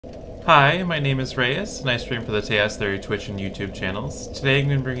Hi, my name is Raeus, and I stream for the Chaos Theory Twitch and YouTube channels. Today I'm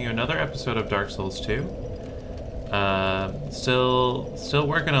going to bring you another episode of Dark Souls 2. Still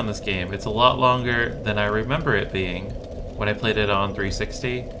working on this game. It's a lot longer than I remember it being when I played it on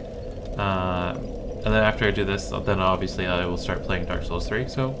 360. And then after I do this, then obviously I will start playing Dark Souls 3.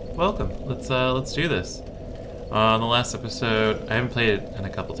 So welcome. Let's do this. On the last episode, I haven't played it in a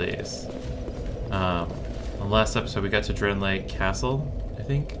couple days. On the last episode, we got to Drangleic Castle, I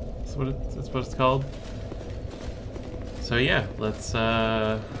think. That's what it's called. So yeah, let's,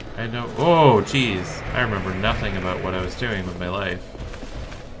 I know, oh jeez, I remember nothing about what I was doing with my life.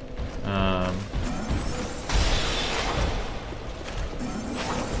 Oh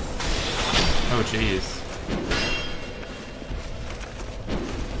jeez.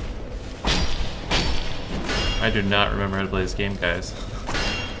 I do not remember how to play this game, guys.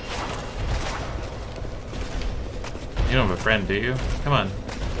 You don't have a friend, do you? Come on.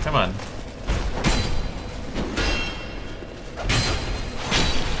 Come on.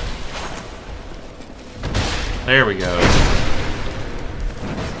 There we go.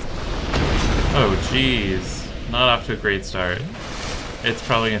 Oh, jeez. Not off to a great start. It's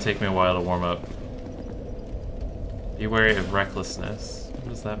probably going to take me a while to warm up. Be wary of recklessness. What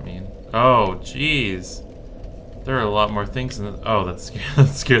does that mean? Oh, jeez. There are a lot more things in this. Oh, that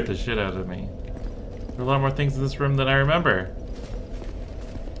scared the shit out of me. There are a lot more things in this room than I remember.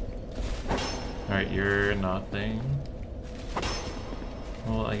 Alright, you're nothing.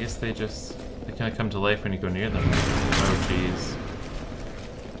 Well, I guess they kind of come to life when you go near them. Oh, jeez.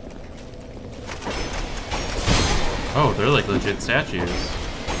 Oh, they're like legit statues.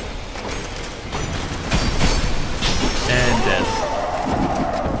 And dead.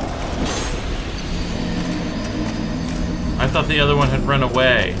 I thought the other one had run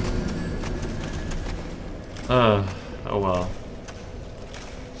away. Oh well.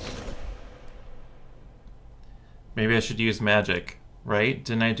 Maybe I should use magic, right?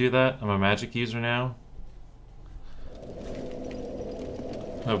 Didn't I do that? I'm a magic user now?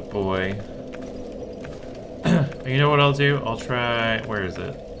 Oh boy. You know what I'll do? I'll try... Where is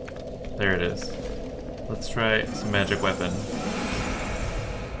it? There it is. Let's try some magic weapon.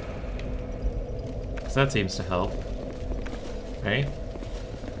 Because that seems to help. Right?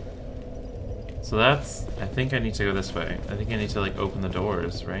 So that's... I think I need to go this way. I think I need to, like, open the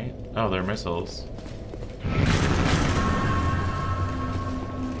doors, right? Oh, they're missiles.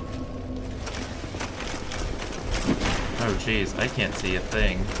 Oh, jeez. I can't see a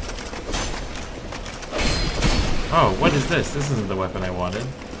thing. Oh, what is this? This isn't the weapon I wanted.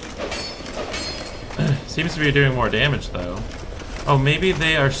 Seems to be doing more damage, though. Oh, maybe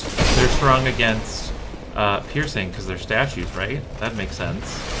they're strong against piercing because they're statues, right? That makes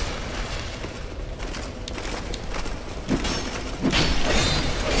sense.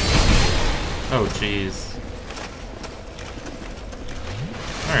 Oh, jeez.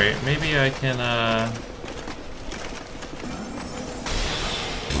 Alright, maybe I can,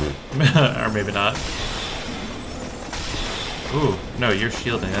 or maybe not. Ooh, no, you're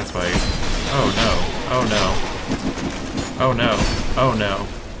shielding, that's why. Oh no, oh no. Oh no, oh no.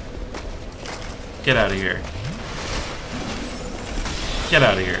 Get out of here. Get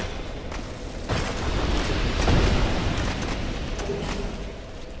out of here.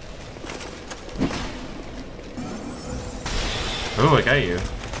 Oh, I got you.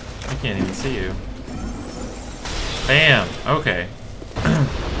 I can't even see you. Bam! Okay.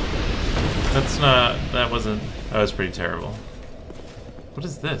 That was pretty terrible. What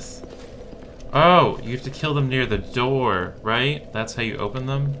is this? Oh, you have to kill them near the door, right? That's how you open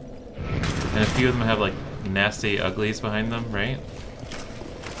them? And a few of them have, like, nasty uglies behind them, right?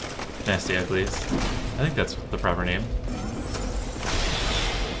 Nasty uglies. I think that's the proper name.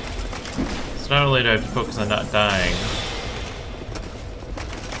 So not only do I have to focus on not dying,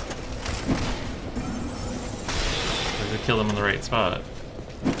 I have to kill them in the right spot.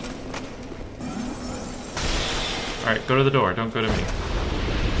 Alright, go to the door. Don't go to me.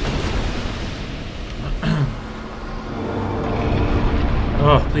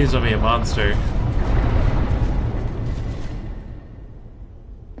 Oh, please don't be a monster.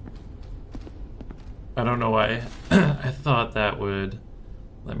 I don't know why. I thought that would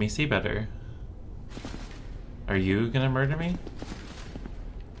let me see better. Are you gonna murder me?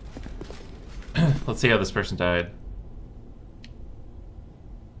 Let's see how this person died.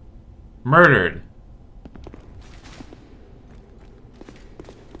 Murdered!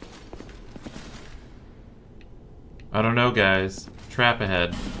 I don't know, guys. Trap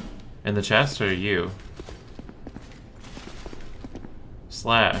ahead. In the chest, or you?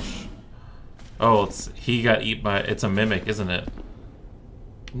 Slash. Oh, he got eaten by... It's a mimic, isn't it?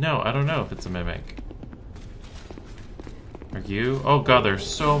 No, I don't know if it's a mimic. Are you? Oh god, there's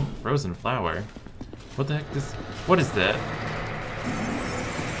so... Frozen flower. What the heck is... What is that?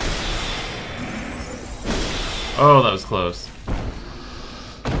 Oh, that was close.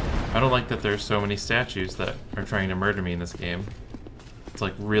 I don't like that there's so many statues that are trying to murder me in this game. It's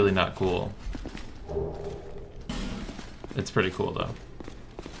like really not cool. It's pretty cool though.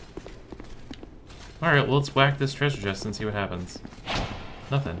 Alright, well, let's whack this treasure chest and see what happens.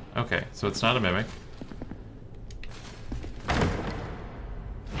 Nothing. Okay, so it's not a mimic.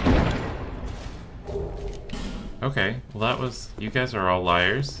 Okay, well that was... You guys are all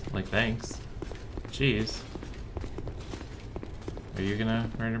liars. Like, thanks. Jeez. Are you gonna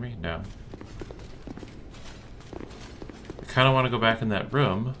murder me? No. I kind of want to go back in that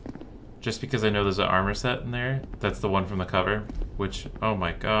room, just because I know there's an armor set in there. That's the one from the cover, which, oh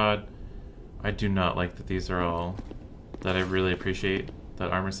my god. I do not like that these are all... That I really appreciate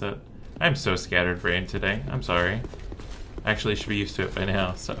that armor set. I'm so scattered-brained today. I'm sorry. Actually, should be used to it by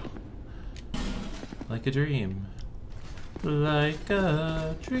now, so... Like a dream. Like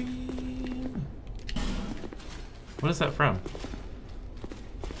a dream. What is that from?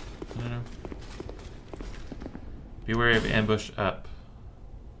 I don't know. Be wary of ambush up.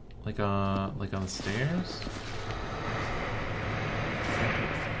 Like on the stairs?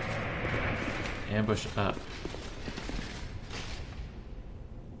 Ambush up.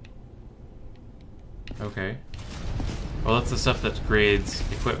 Okay. Well, that's the stuff that grades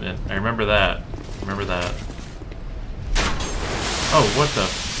equipment. I remember that. Remember that. Oh, what the?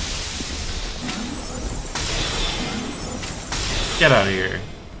 Get out of here.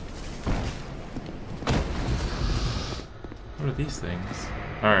 What are these things?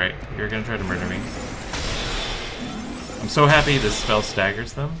 Alright, you're gonna try to murder me. I'm so happy this spell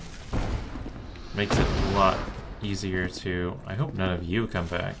staggers them. Makes it a lot easier to... I hope none of you come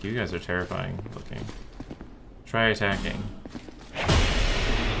back. You guys are terrifying looking. Try attacking.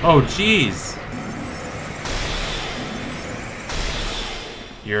 Oh, jeez!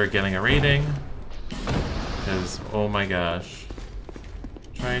 You're getting a rating. Because, oh my gosh.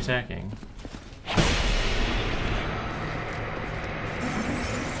 Try attacking.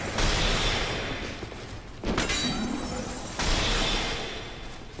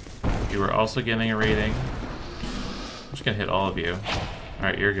 You are also getting a rating. I'm just gonna hit all of you.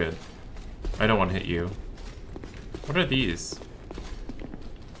 Alright, you're good. I don't want to hit you. What are these?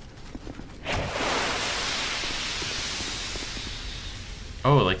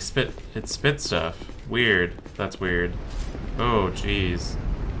 Oh, like spit. It's spit stuff. Weird. That's weird. Oh, jeez.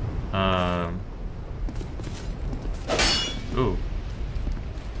 Ooh.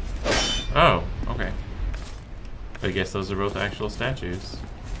 Oh, okay. I guess those are both actual statues.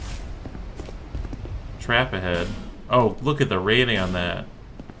 Trap ahead. Oh, look at the rating on that.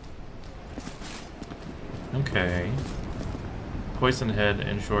 Okay. Poison head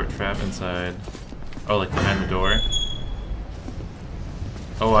and short trap inside. Oh, like behind the door?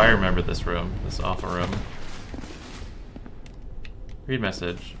 Oh, I remember this room. This awful room. Read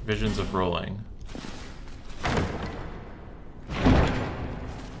message. Visions of rolling.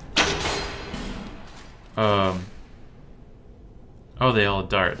 Oh, they all had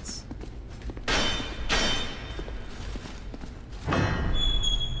darts.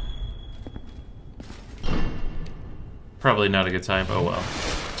 Probably not a good time. Oh well.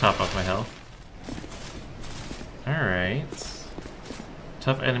 Top off my health. Alright.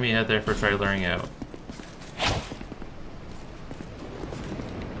 Tough enemy ahead there for try luring out.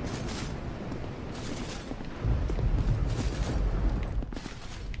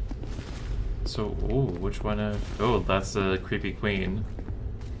 So, ooh, which one of... Oh, that's the creepy queen.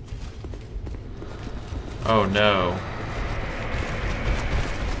 Oh no.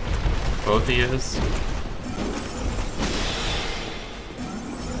 Both he is?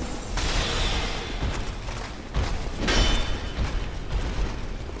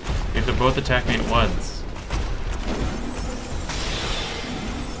 You have to both attack me at once.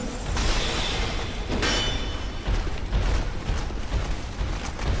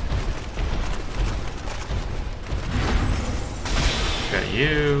 Got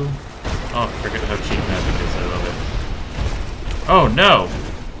you. Oh, forget how cheap magic is. I love it. Oh no!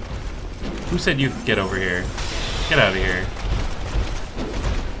 Who said you could get over here? Get out of here.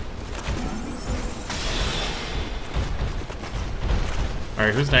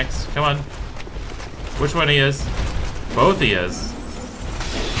 Alright, who's next? Come on. Which one he is? Both he is.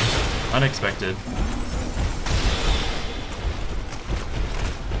 Unexpected.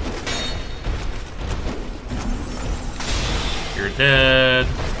 You're dead.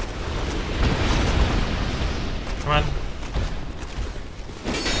 Come on.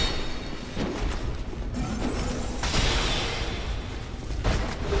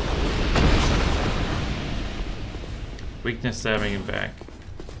 Weakness, stabbing, and back.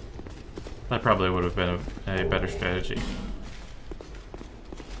 That probably would have been a better strategy.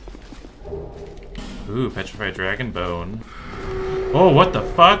 Ooh, Petrified Dragon Bone. Oh, what the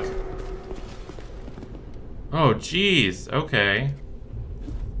fuck? Oh, jeez. Okay.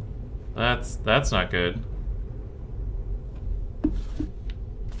 That's not good.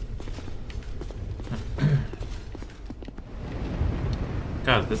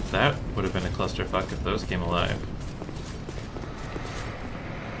 God, that would have been a clusterfuck if those came alive.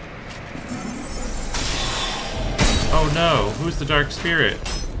 Oh no, who's the Dark Spirit?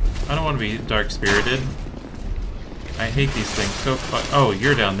 I don't want to be Dark Spirited. I hate these things so fuck. Oh,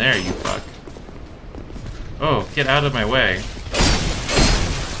 you're down there, you fuck. Oh, get out of my way.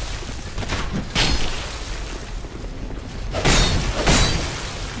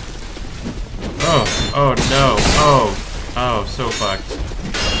 Oh, oh no, oh, so fucked.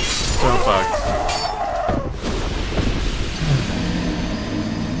 So fucked.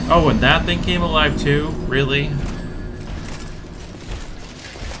 Oh, and that thing came alive too? Really?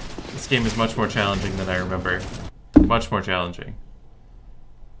 This game is much more challenging than I remember. Much more challenging.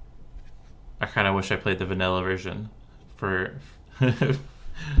 I kind of wish I played the vanilla version for...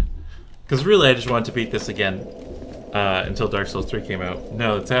 Because really I just wanted to beat this again until Dark Souls 3 came out.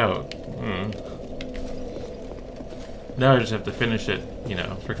 No, it's out. Now I just have to finish it, you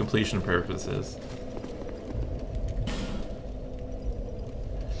know, for completion purposes.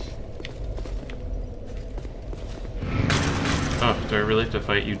 Oh, do I really have to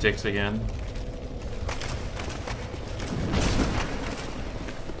fight you dicks again?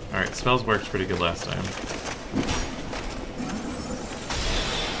 Alright, spells worked pretty good last time.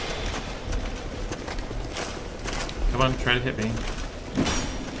 Come on, try to hit me.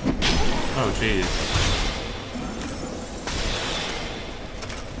 Oh, jeez.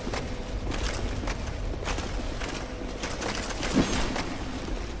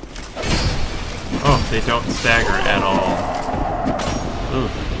 Oh, they don't stagger at all.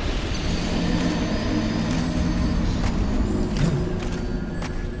 Oof.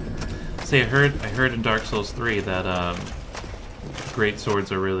 See, I heard in Dark Souls 3 that great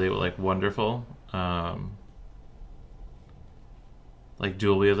swords are really like wonderful, like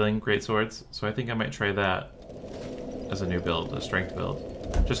dual wielding great swords. So I think I might try that as a new build, a strength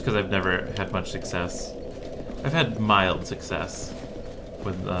build, just because I've never had much success. I've had mild success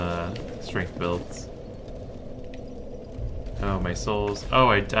with strength builds. Oh, my souls. Oh,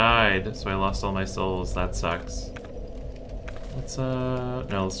 I died, so I lost all my souls. That sucks. Let's, no,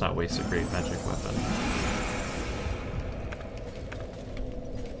 let's not waste a great magic weapon.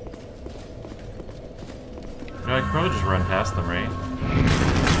 No, I can probably just run past them, right?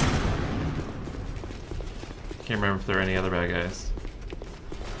 Can't remember if there are any other bad guys.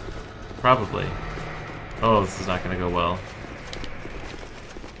 Probably. Oh, this is not gonna go well.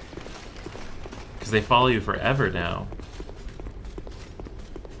 Because they follow you forever now.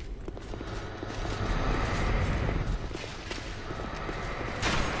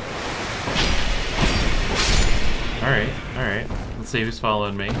 Alright. Let's see who's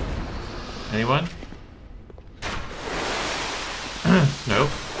following me. Anyone? Nope,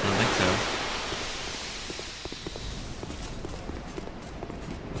 I don't think so.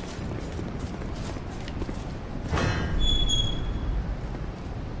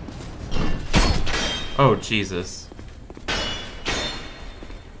 Oh, Jesus.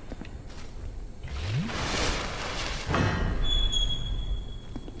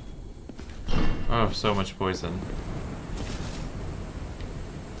 Oh, so much poison.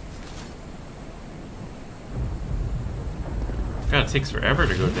 God, it takes forever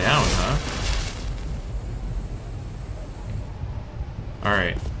to go down, huh?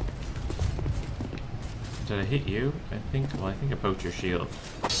 Alright. Did I hit you? I think I poked your shield.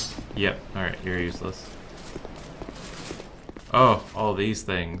 Yep, alright, you're useless. Oh, all these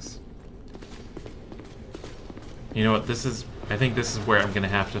things. You know what, I think this is where I'm gonna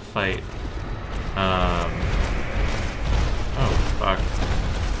have to fight. Oh, fuck.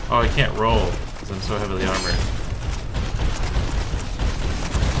 Oh, I can't roll, because I'm so heavily armored.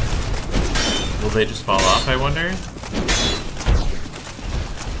 Will they just fall off, I wonder?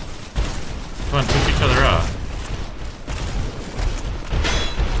 Come on, push each other off.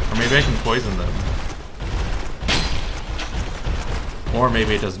 Or maybe I can poison them. Or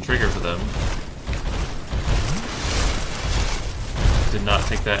maybe it doesn't trigger for them. Did not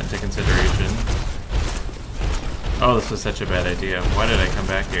take that into consideration. Oh, this was such a bad idea. Why did I come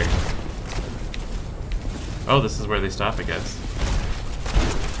back here? Oh, this is where they stop, I guess.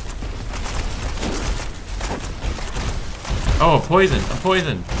 Oh, I'm poisoned! I'm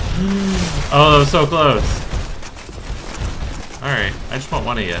poisoned! Oh, that was so close! Alright, I just want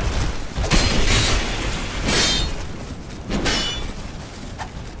one of you.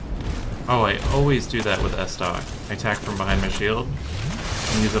 Oh, I always do that with S-Stock. I attack from behind my shield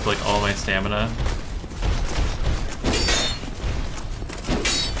and use up like all my stamina.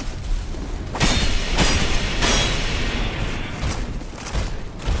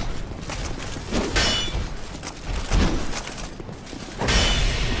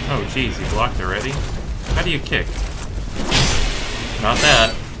 Oh jeez, he blocked already? How do you kick? Not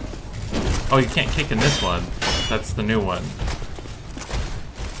that. Oh, you can't kick in this one. That's the new one.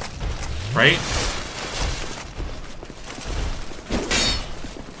 Right?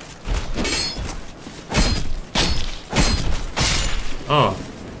 Oh,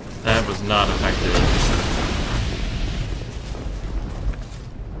 that was not effective.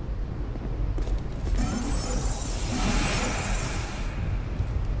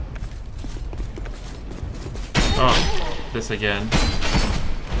 Oh, this again.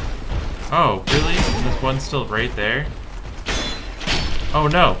 Oh, really? This one's still right there? Oh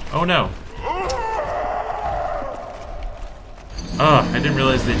no! Oh no! Oh, I didn't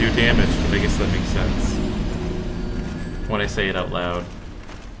realize they do damage, but I guess that makes sense when I say it out loud.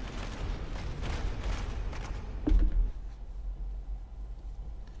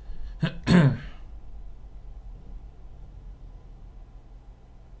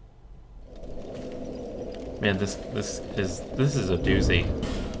 Man, this is a doozy.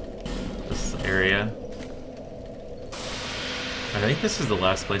 This area. I think this is the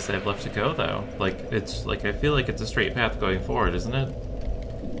last place I have left to go, though. Like, it's like, I feel like it's a straight path going forward, isn't it?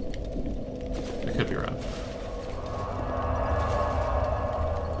 I could be wrong.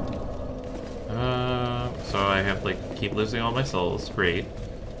 So I have, like, keep losing all my souls. Great.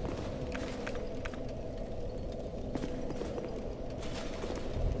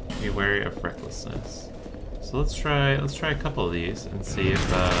 Be wary of recklessness. So let's try a couple of these and see if,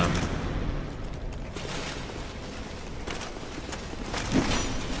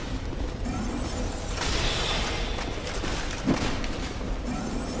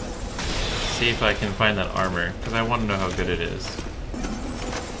 see if I can find that armor, because I want to know how good it is.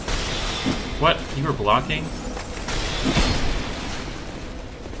 What? You were blocking?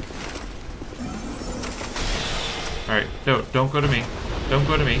 Alright, don't go to me. Don't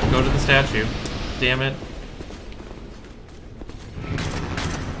go to me. Go to the statue. Damn it.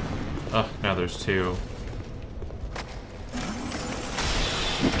 Oh, now there's two.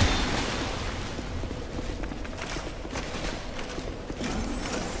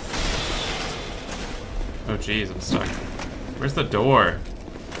 Oh jeez, I'm stuck. Where's the door?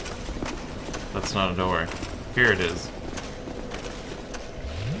 That's not a door. Here it is.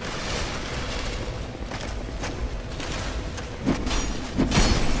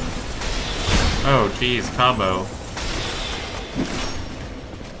 Oh jeez, combo.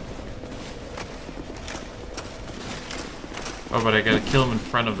 Oh, but I gotta kill him in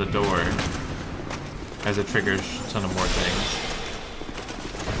front of the door, as it triggers a ton of more things.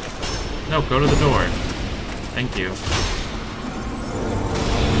 No, go to the door. Thank you.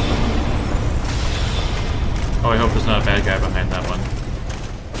 Oh, I hope there's not a bad guy behind that one.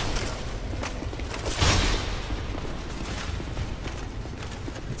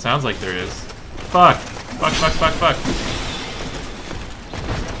 It sounds like there is. Fuck! Fuck, fuck, fuck, fuck!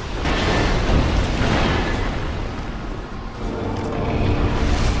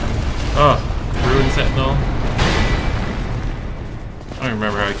 Oh, Ruin Sentinel. I don't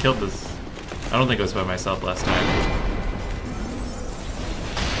remember how I killed this. I don't think it was by myself last time.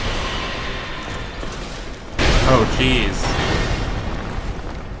 Oh, jeez.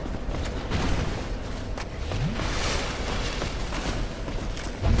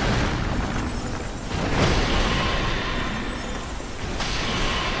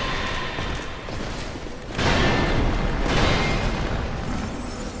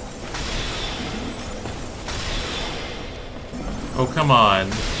 Oh, come on.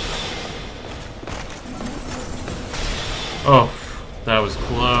 Oh, that was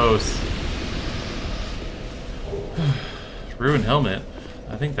close. Ruined helmet.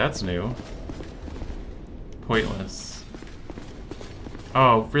 I think that's new. Pointless.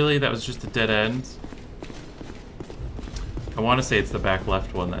 Oh, really? That was just a dead end? I want to say it's the back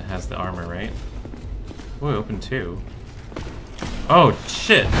left one that has the armor, right? Oh, open two. Oh,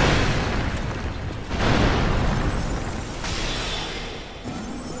 shit!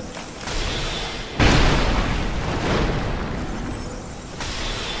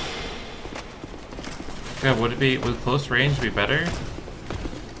 Yeah, would close range be better?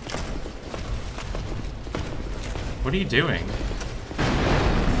 What are you doing?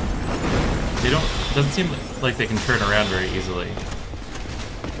 Doesn't seem like... like they can turn around very easily.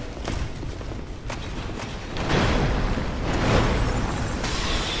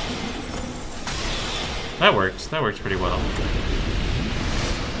 That works. That works pretty well.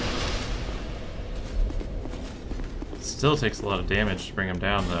 Still takes a lot of damage to bring him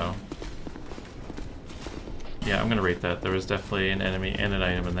down, though. Yeah, I'm gonna rate that. There was definitely an enemy and an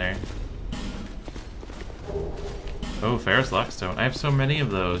item in there. Oh, Ferrous Lockstone. I have so many of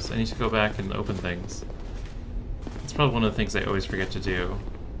those. I need to go back and open things. It's probably one of the things I always forget to do.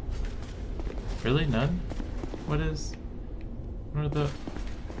 Really? None? What are the...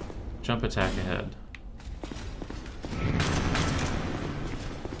 Jump attack ahead.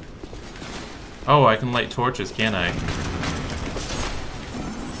 Oh, I can light torches, can I?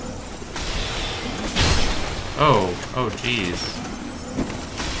 Oh, jeez.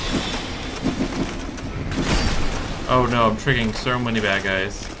 Oh no, I'm triggering so many bad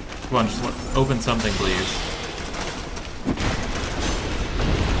guys. Come on, just open something, please.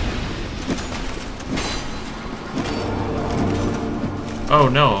 Oh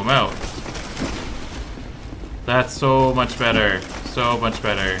no, I'm out. That's so much better. So much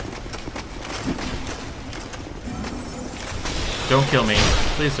better. Don't kill me.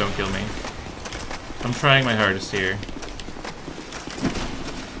 Please don't kill me. I'm trying my hardest here.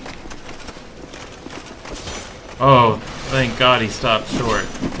 Oh, thank God he stopped short.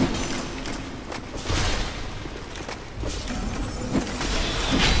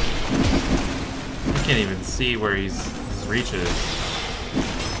 I can't even see where his reach is.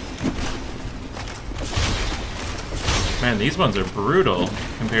 Man, these ones are brutal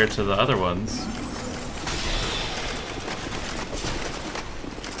compared to the other ones.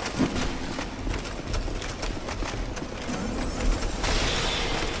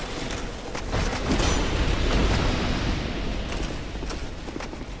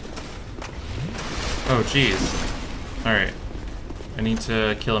 Oh, jeez. Alright. I need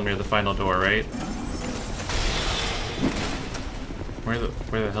to kill him near the final door, right? Where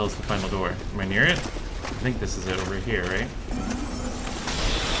the hell is the final door? Am I near it? I think this is it over here, right?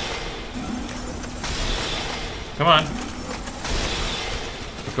 Come on.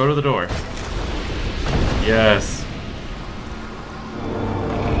 Go to the door. Yes.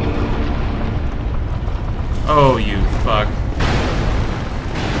 Oh, you fuck.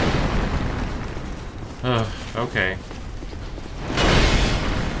 Ugh, okay.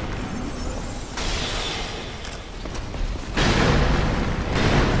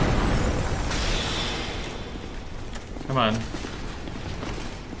 Come on.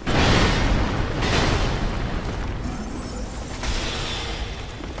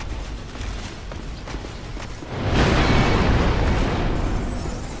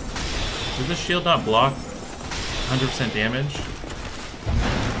 Did the shield not block 100% damage?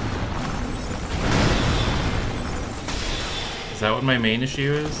 Is that what my main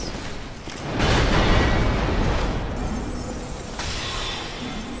issue is?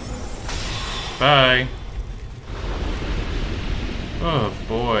 Bye. Oh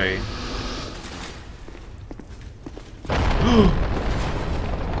boy.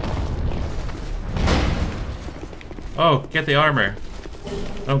 Oh, get the armor.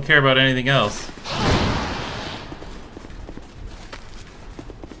 I don't care about anything else.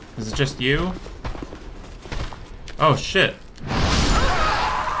 Is it just you? Oh shit.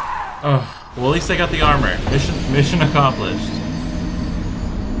 Oh, well at least I got the armor. Mission accomplished.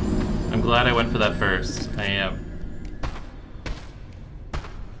 I'm glad I went for that first. I am.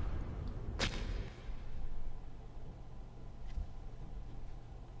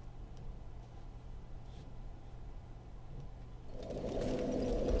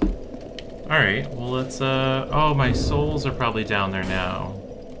 Alright, well let's, oh, my souls are probably down there now.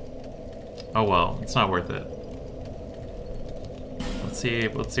 Oh well, it's not worth it. Let's see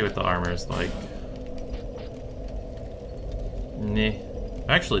what the armor is like. Nah.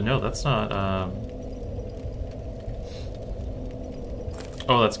 Actually, no, that's not,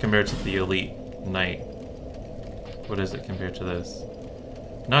 oh, that's compared to the Elite Knight. What is it compared to this?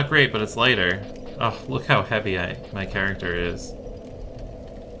 Not great, but it's lighter. Oh, look how heavy my character is.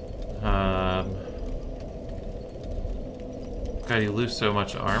 God, you lose so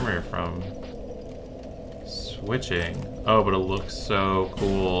much armor from switching. Oh, but it looks so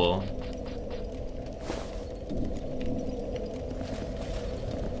cool.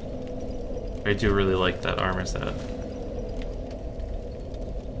 I do really like that armor set.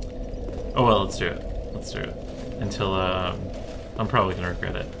 Oh well, let's do it. Let's do it. Until, I'm probably gonna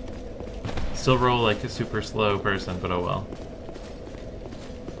regret it. Still roll like a super slow person, but oh well.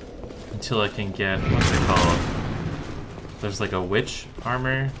 Until I can get, what's it called? There's like a witch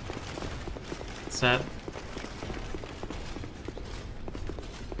armor set.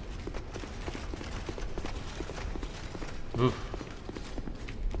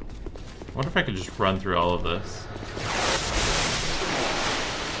 I wonder if I could just run through all of this.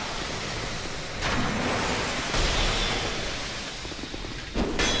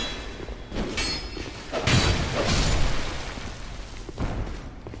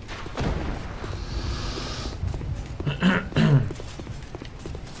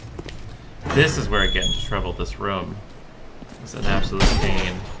 This is where I get into trouble, this room. It's an absolute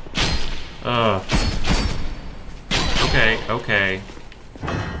pain. Ugh. Okay, okay.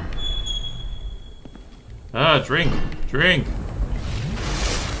 Ah, drink! Drink!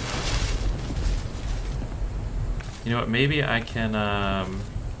 You know what, maybe I can,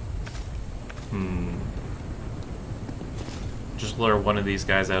 just lure one of these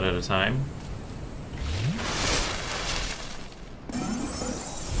guys out at a time.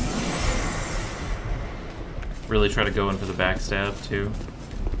 Really try to go in for the backstab, too.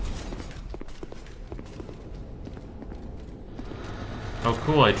 Oh,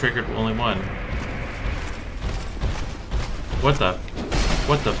 cool, I triggered only one. What the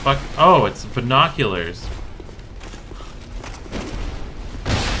fuck? Oh, it's binoculars.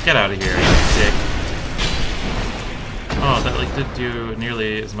 Get out of here, you dick. Oh, that like didn't do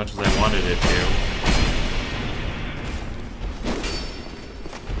nearly as much as I wanted it to.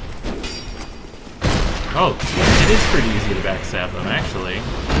 Oh, it is pretty easy to backstab them, actually.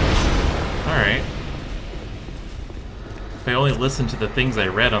 Alright. If I only listened to the things I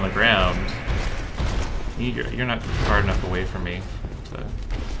read on the ground. You're not far enough away from me to...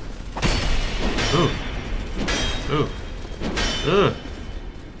 Ooh. Ooh. Ugh.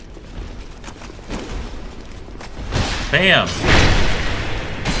 Bam!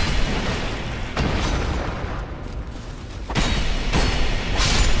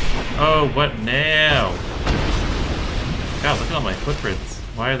 Oh, what now? God, look at all my footprints.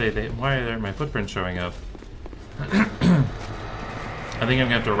 Why are my footprints showing up? I think I'm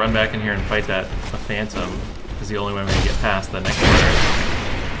gonna have to run back in here and fight a phantom. Is the only way I'm gonna get past the next part.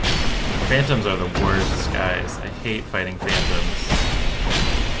 Phantoms are the worst, guys. I hate fighting phantoms.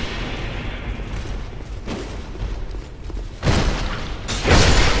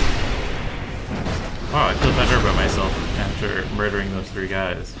 Wow, I feel better about myself after murdering those 3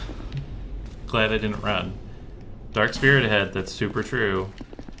 guys. Glad I didn't run. Dark spirit ahead, that's super true.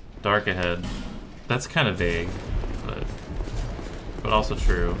 Dark ahead. That's kind of vague, but also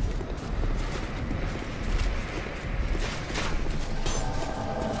true.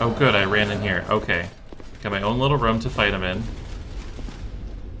 Oh good, I ran in here. Okay. Got my own little room to fight him in.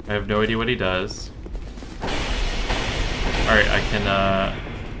 I have no idea what he does. Alright, I can,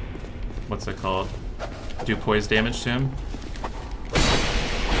 what's it called? Do poise damage to him.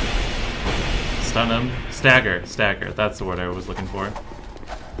 Stun him. Stagger. Stagger. That's the word I was looking for.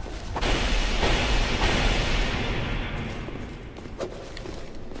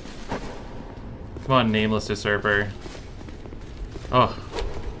 Come on, nameless usurper. Oh.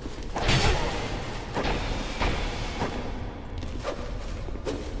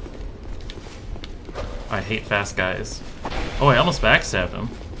 I hate fast guys. Oh, I almost backstabbed him.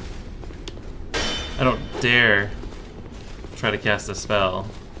 I don't dare try to cast a spell.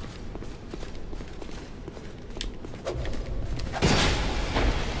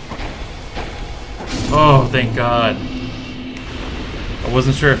 Oh, thank God. I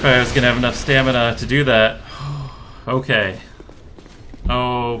wasn't sure if I was gonna have enough stamina to do that. Okay.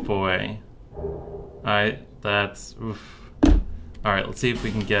 Oh boy. That's oof. Alright, let's see if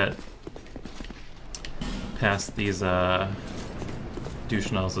we can get past these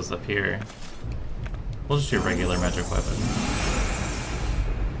douche nozzles up here. We'll just do a regular magic weapon.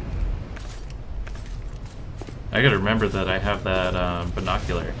 I gotta remember that I have that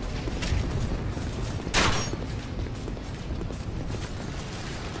binocular.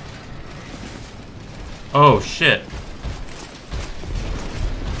 Oh shit.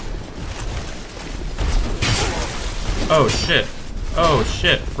 Oh shit. Oh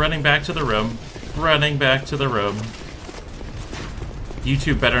shit. Running back to the room. Running back to the room. You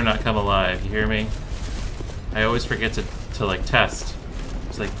two better not come alive, you hear me? I always forget to like test.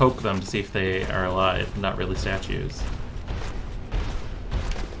 Just like poke them to see if they are alive, not really statues.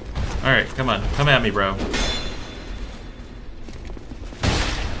 Alright, come on. Come at me, bro.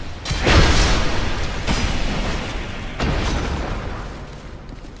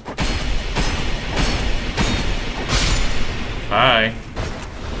 Bye.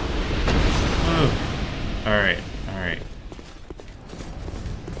 Alright, alright.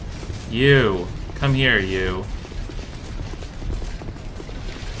 You. Come here, you.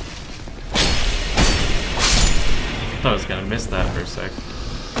 I thought I was gonna miss that for a sec.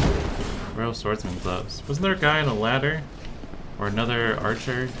 Royal Swordsman gloves. Wasn't there a guy on a ladder? Or another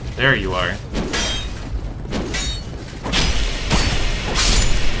archer. There you are.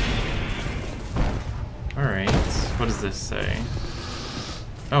 Alright, what does this say?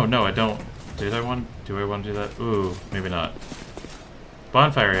 Oh no, I don't. Do I want to do that? Ooh, maybe not.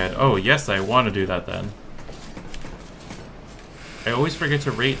 Bonfire head. Oh yes, I want to do that then. I always forget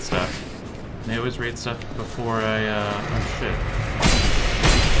to rate stuff. And I always rate stuff before I, oh shit.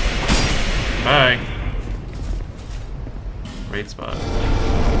 Bye! Rate spot.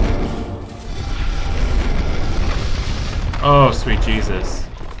 Oh, sweet Jesus.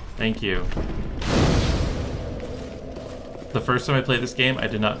 Thank you. The first time I played this game, I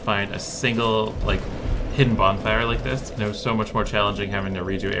did not find a single, like, hidden bonfire like this, and it was so much more challenging having to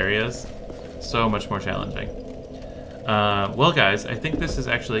redo areas. So much more challenging. Well guys, I think this is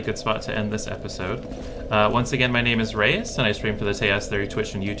actually a good spot to end this episode. Once again, my name is Raeus, and I stream for the Chaos Theory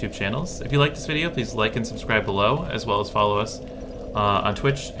Twitch and YouTube channels. If you like this video, please like and subscribe below, as well as follow us on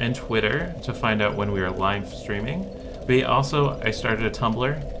Twitch and Twitter to find out when we are live streaming. I started a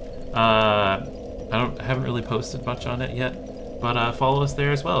Tumblr. I haven't really posted much on it yet, but follow us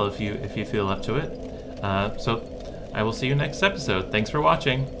there as well if you feel up to it. So I will see you next episode. Thanks for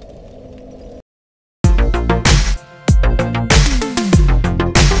watching.